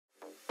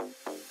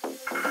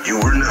You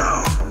are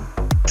now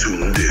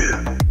tuned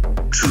in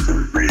to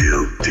The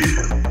Real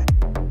Deal.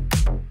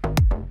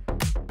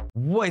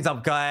 What is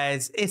up,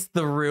 guys? It's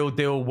The Real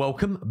Deal.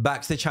 Welcome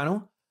back to the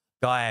channel.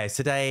 Guys,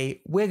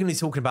 today we're going to be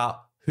talking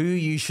about who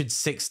you should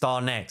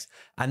 6-star next.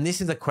 And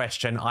this is a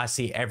question I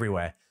see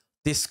everywhere.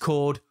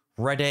 Discord,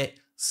 Reddit,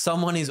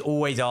 someone is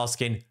always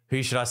asking,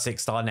 who should I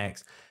 6-star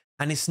next?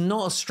 And it's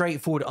not a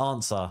straightforward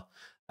answer.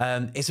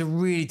 It's a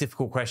really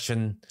difficult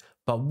question.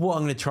 But what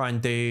I'm going to try and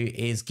do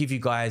is give you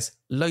guys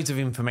loads of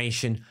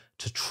information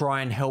to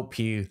try and help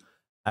you,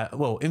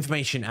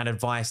 information and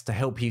advice to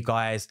help you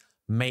guys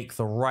make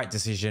the right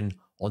decision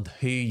on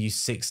who you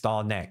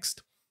 6-star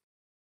next.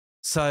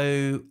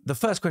 So the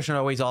first question I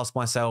always ask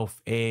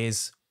myself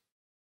is,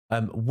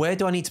 where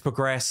do I need to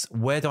progress?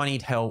 Where do I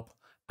need help?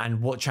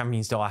 And what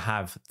champions do I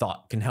have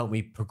that can help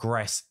me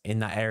progress in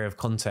that area of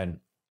content?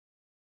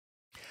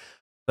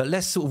 But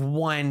let's sort of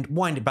wind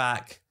it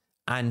back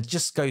and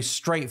just go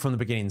straight from the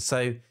beginning.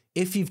 So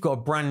if you've got a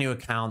brand new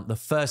account, the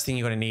first thing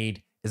you're going to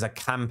need is a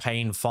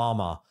campaign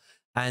farmer.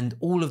 And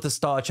all of the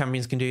starter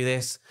champions can do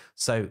this.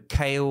 So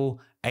Kayle,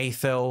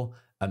 Aethel,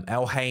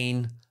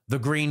 Elhain, the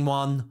green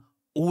one,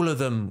 all of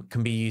them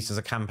can be used as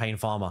a campaign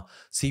farmer.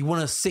 So you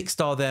want to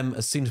 6-star them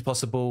as soon as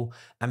possible.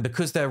 And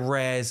because they're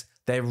rares,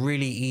 they're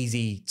really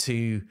easy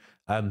to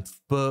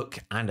book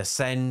and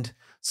ascend.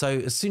 So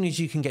as soon as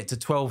you can get to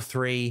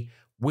 12-3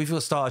 with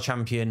your starter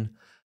champion,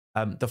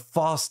 the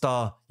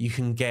faster you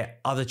can get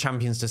other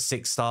champions to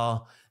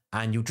 6-star,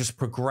 and you'll just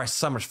progress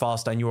so much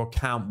faster and your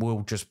account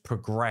will just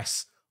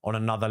progress on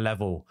another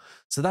level.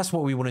 So that's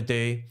what we want to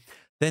do.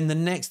 Then the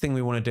next thing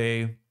we want to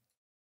do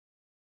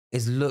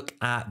is look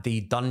at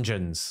the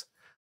dungeons.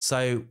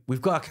 So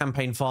we've got a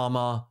campaign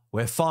farmer,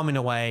 we're farming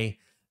away,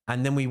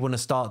 and then we want to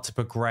start to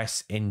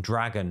progress in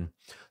Dragon.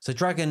 So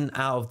Dragon,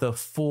 out of the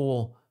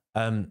 4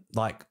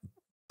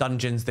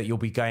 dungeons that you'll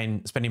be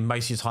spending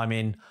most of your time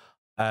in,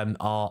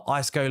 are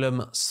Ice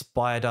Golem,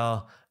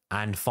 Spider,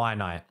 and Fire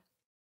Knight.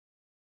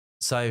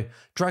 So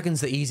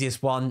Dragon's the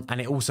easiest one,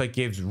 and it also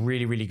gives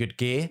really, really good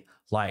gear,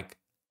 like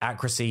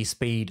accuracy,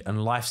 speed, and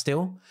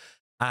lifesteal.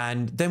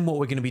 And then what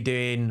we're going to be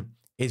doing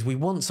is we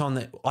want someone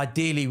that,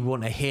 ideally, we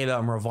want a healer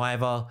and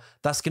reviver.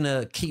 That's going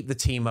to keep the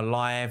team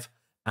alive.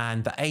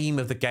 And the aim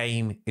of the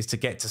game is to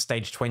get to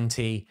stage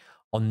 20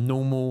 on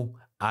normal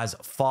as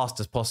fast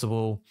as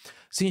possible.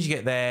 As soon as you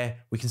get there,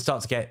 we can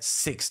start to get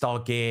 6-star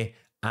gear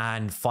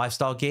and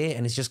 5-star gear,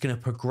 and it's just going to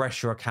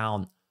progress your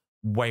account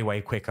way,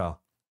 way quicker.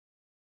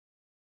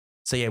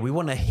 So yeah, we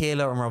want a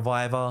healer and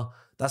reviver.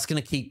 That's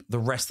going to keep the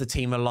rest of the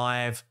team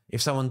alive.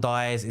 If someone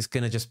dies, it's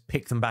going to just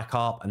pick them back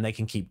up and they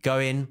can keep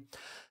going.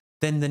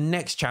 Then the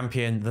next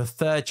champion, the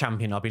third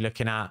champion I'll be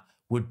looking at,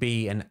 would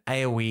be an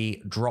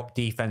AoE drop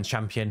defense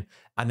champion.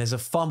 And there's a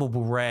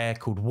farmable rare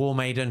called War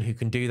Maiden who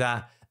can do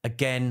that.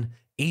 Again,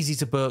 easy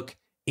to book,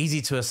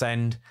 easy to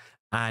ascend,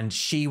 and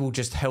she will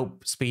just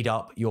help speed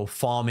up your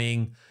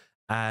farming.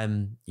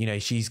 You know,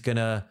 she's going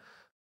to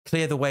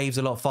clear the waves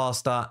a lot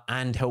faster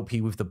and help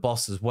you with the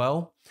boss as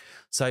well.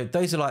 So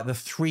those are like the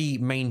 3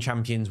 main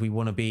champions we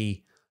want to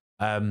be,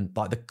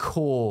 like the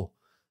core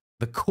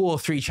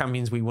 3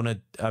 champions we want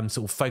to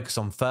sort of focus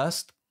on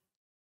first.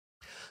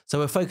 So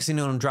we're focusing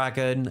on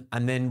Dragon,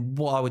 and then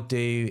what I would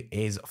do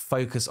is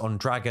focus on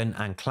Dragon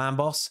and Clan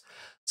Boss.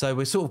 So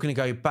we're sort of going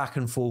to go back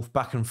and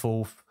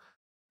forth,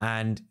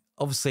 and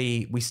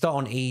obviously we start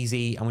on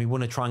easy and we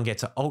want to try and get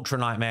to Ultra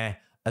Nightmare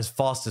as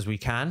fast as we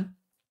can.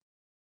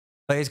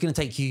 But it's going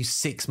to take you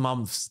 6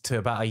 months to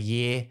about a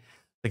year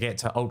to get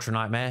to Ultra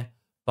Nightmare.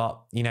 But,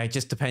 you know, it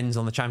just depends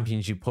on the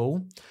champions you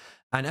pull.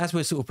 And as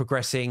we're sort of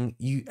progressing,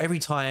 every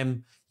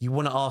time you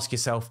want to ask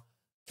yourself,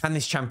 can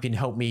this champion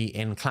help me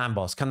in Clan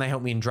Boss? Can they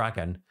help me in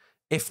Dragon?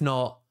 If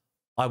not,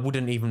 I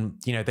wouldn't even,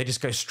 you know, they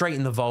just go straight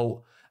in the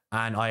vault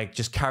and I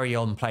just carry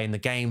on playing the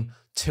game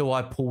till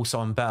I pull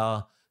someone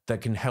better that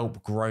can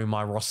help grow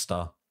my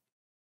roster.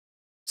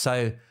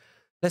 So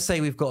let's say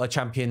we've got a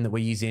champion that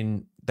we're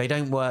using. They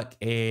don't work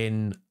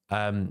in,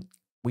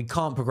 we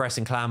can't progress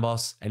in Clan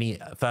Boss any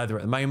further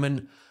at the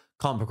moment.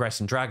 Can't progress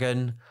in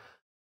Dragon.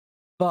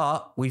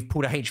 But we've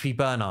pulled a HP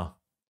burner.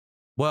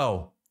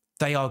 Well,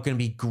 they are going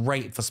to be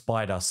great for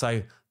Spider.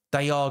 So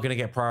they are going to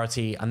get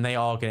priority and they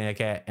are going to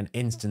get an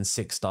instant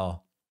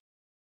 6-star.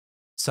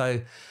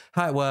 So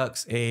how it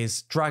works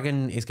is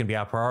Dragon is going to be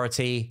our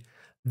priority.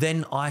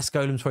 Then Ice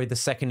Golem's probably the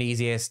second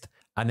easiest.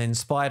 And then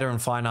Spider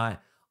and Fire Knight,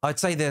 I'd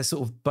say they're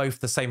sort of both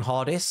the same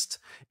hardest.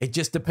 It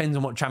just depends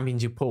on what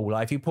champions you pull.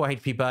 Like if you pull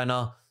HP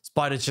burner,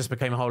 Spider's just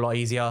became a whole lot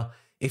easier.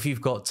 If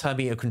you've got turn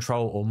meter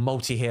control or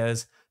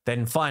multi-healers,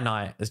 then Fire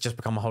Knight has just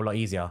become a whole lot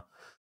easier.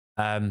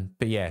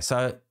 But yeah,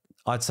 so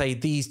I'd say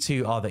these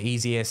 2 are the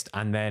easiest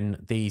and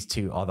then these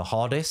 2 are the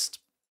hardest.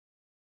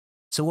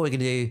 So what we're going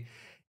to do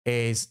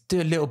is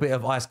do a little bit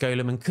of Ice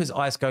Golem, and because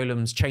Ice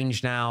Golem's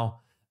changed now,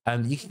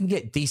 you can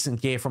get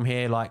decent gear from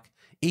here. Like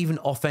even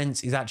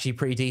offense is actually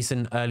pretty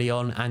decent early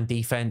on, and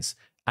defense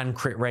and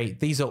crit rate.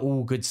 These are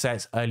all good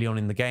sets early on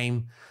in the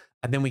game.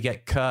 And then we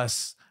get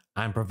Curse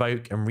and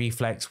Provoke and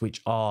Reflex,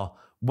 which are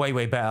way,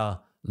 way better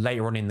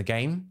later on in the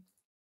game.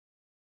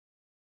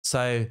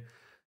 So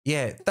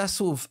yeah, that's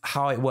sort of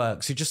how it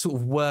works. You're just sort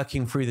of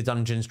working through the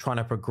dungeons, trying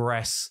to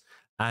progress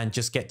and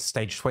just get to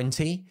stage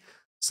 20.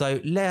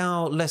 So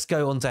now let's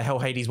go onto Hell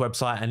Hades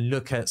website and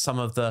look at some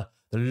of the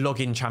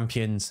login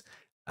champions.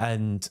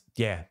 And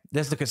yeah,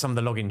 let's look at some of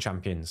the login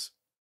champions.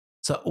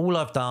 So all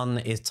I've done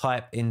is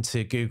type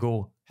into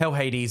Google Hell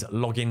Hades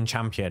login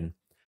champion.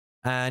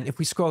 And if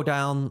we scroll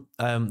down,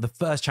 the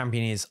first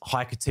champion is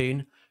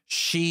Haikatoon.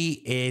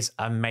 She is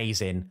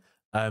amazing.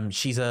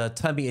 She's a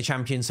turn meter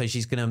champion, so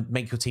she's going to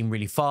make your team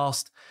really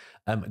fast.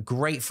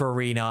 Great for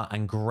arena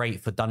and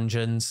great for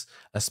dungeons,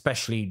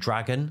 especially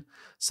dragon.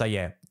 So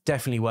yeah,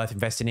 definitely worth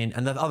investing in.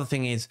 And the other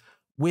thing is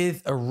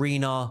with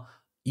arena,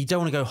 you don't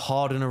want to go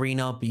hard on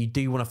arena, but you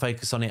do want to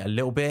focus on it a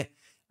little bit.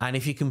 And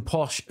if you can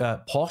push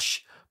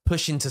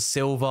into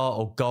silver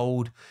or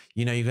gold,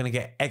 you know, you're going to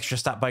get extra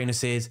stat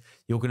bonuses.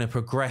 You're going to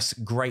progress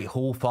Great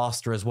Hall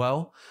faster as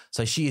well.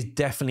 So she is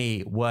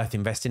definitely worth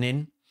investing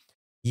in.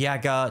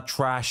 Yaga,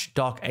 trash.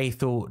 Dark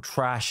Aethel,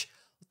 trash.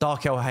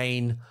 Dark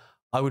Elhain,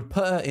 I would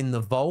put her in the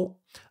vault.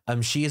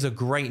 She is a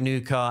great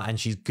nuker and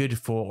she's good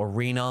for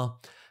arena.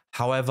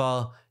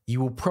 However,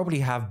 you will probably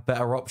have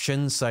better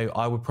options. So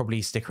I would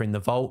probably stick her in the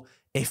vault.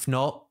 If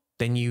not,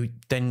 then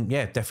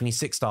yeah, definitely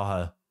 6-star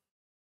her.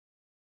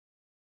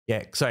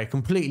 Yeah, sorry,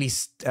 completely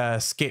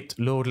skipped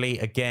Lordly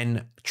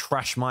again.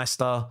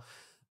 Trashmeister.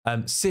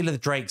 Seal of the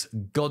Drakes,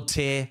 God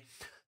tier.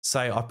 So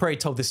I've probably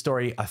told this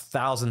story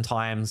 1,000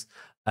 times.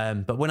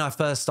 But when I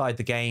first started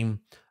the game,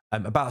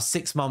 about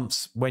 6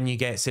 months when you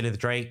get Seal of the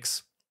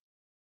Drakes,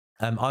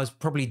 I was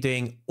probably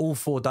doing all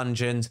 4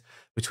 dungeons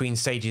between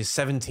stages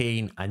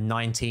 17 and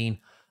 19.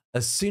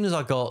 As soon as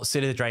I got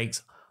Seal of the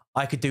Drakes,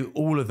 I could do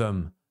all of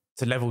them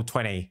to level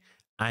 20.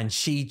 And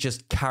she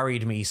just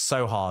carried me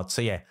so hard.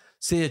 So yeah,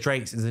 Seal of the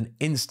Drakes is an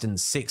instant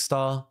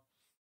 6-star.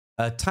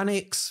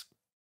 Taniks,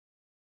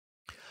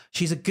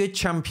 she's a good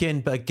champion,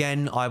 but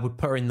again, I would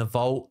put her in the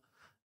vault.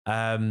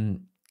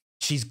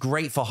 She's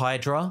great for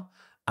Hydra,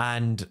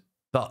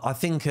 but I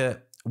think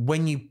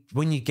when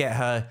you get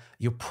her,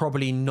 you're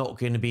probably not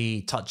going to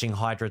be touching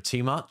Hydra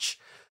too much.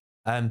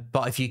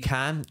 But if you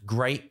can,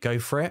 great, go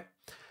for it.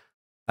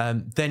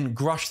 Then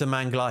Grush the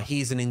Mangler,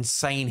 he's an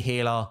insane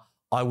healer.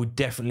 I would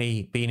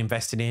definitely be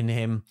invested in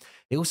him.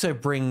 It also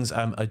brings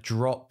a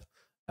drop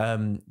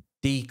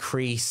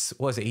decrease.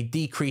 What is it? He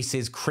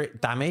decreases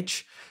crit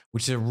damage,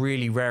 which is a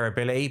really rare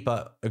ability,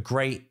 but a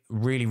great,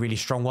 really, really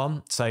strong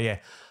one. So yeah,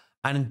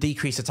 and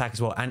decrease attack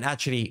as well. And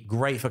actually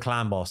great for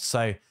clan boss.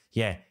 So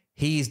yeah,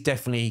 he's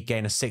definitely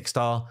getting a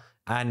 6-star.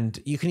 And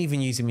you can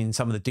even use him in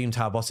some of the Doom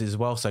Tower bosses as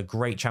well. So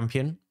great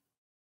champion.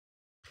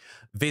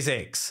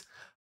 Vizix,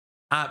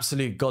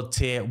 absolute god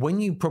tier. When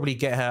you probably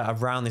get her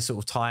around this sort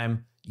of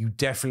time, you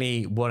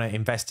definitely want to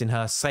invest in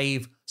her.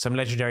 Save some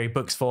legendary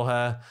books for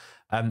her.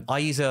 I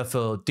use her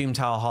for Doom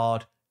Tower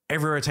hard,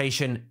 every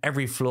rotation,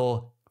 every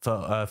floor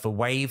for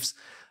waves.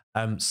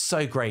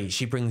 So great.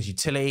 She brings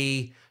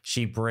utility.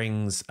 She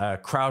brings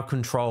crowd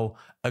control.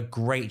 A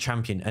great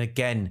champion. And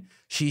again,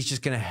 she's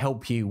just going to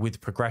help you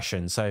with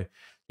progression. So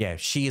yeah,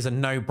 she is a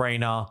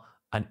no-brainer,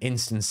 an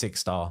instant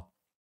 6-star.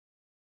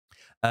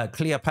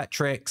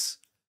 Cleopatrix,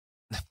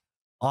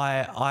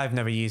 I've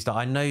never used her.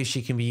 I know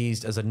she can be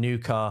used as a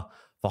nuker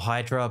for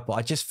Hydra, but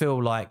I just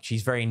feel like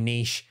she's very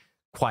niche,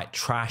 quite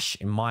trash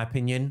in my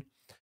opinion.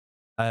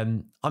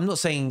 I'm not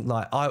saying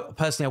like I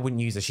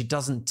wouldn't use her. She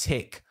doesn't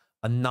tick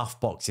enough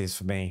boxes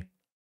for me.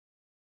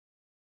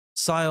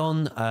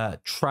 Scion,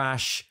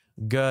 trash.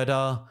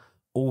 Gerda,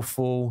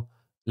 awful.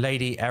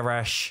 Lady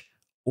Eresh,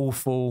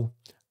 awful.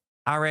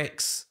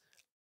 Arix,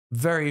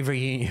 very,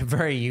 very,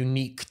 very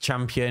unique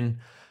champion.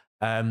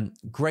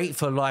 Great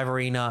for live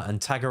arena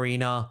and tag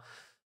arena.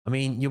 I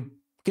mean, you're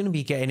going to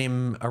be getting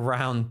him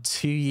around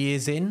 2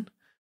 years in.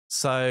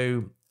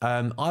 So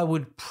I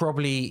would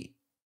probably,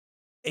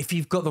 if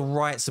you've got the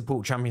right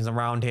support champions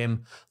around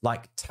him,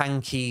 like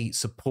tanky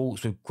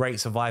supports with great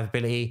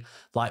survivability,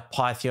 like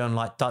Pythion,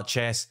 like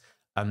Duchess,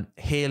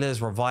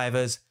 healers,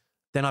 revivers,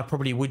 then I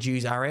probably would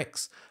use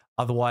Arix.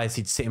 Otherwise,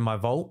 he'd sit in my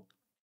vault.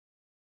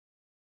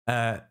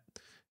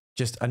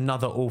 Just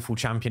another awful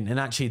champion. And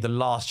actually the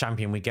last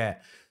champion we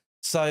get.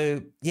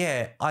 So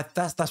yeah,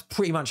 that's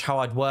pretty much how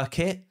I'd work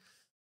it.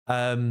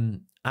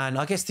 And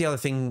I guess the other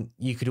thing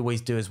you could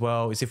always do as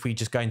well is if we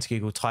just go into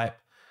Google, type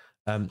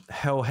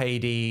Hell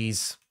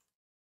Hades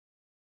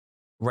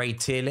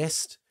raid tier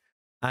list.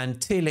 And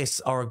tier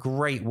lists are a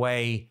great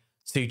way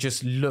to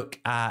just look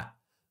at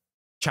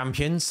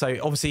champions. So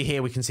obviously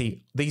here we can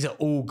see these are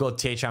all god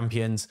tier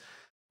champions.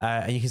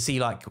 And you can see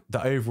like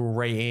the overall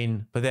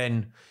rating. But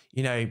then,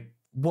 you know,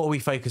 what are we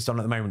focused on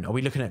at the moment? Are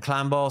we looking at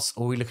clan boss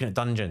or are we looking at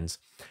dungeons?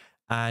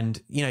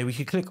 And, you know, we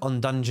could click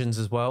on dungeons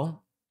as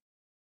well.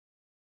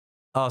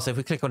 Oh, so if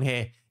we click on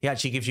here, he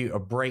actually gives you a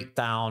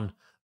breakdown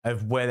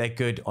of where they're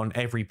good on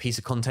every piece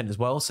of content as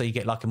well. So you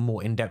get like a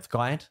more in-depth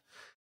guide,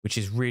 which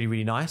is really,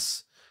 really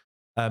nice.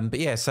 But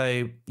yeah,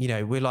 so, you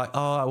know, we're like,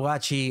 oh, well,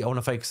 actually, I want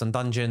to focus on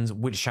dungeons.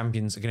 Which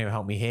champions are going to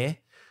help me here?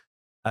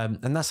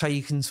 And that's how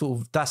you can sort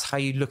of, that's how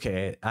you look at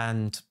it.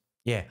 And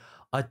yeah,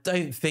 I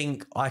don't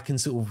think I can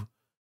sort of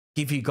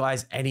give you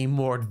guys any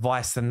more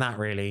advice than that,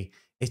 really.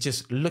 It's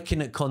just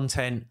looking at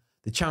content,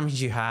 the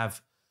champions you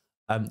have,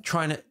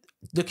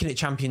 looking at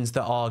champions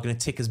that are going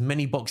to tick as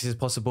many boxes as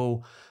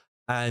possible.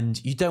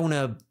 And you don't want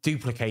to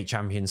duplicate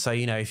champions. So,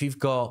 you know, if you've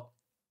got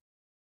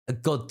a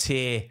god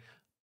tier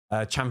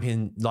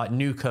champion like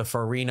Nuka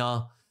for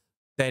Arena,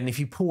 then if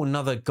you pull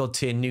another god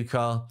tier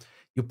Nuka,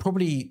 you're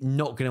probably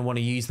not going to want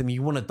to use them.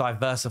 You want to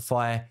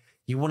diversify.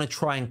 You want to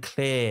try and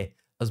clear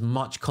as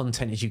much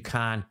content as you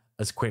can,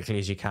 as quickly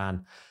as you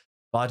can.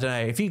 But I don't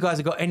know, if you guys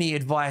have got any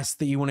advice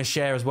that you want to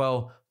share as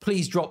well,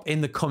 please drop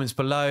in the comments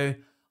below.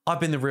 I've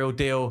been The Real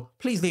Deal.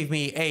 Please leave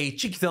me a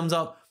cheeky thumbs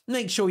up.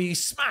 Make sure you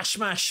smash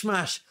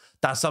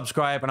that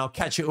subscribe, and I'll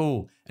catch you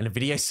all in a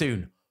video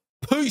soon.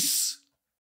 Peace.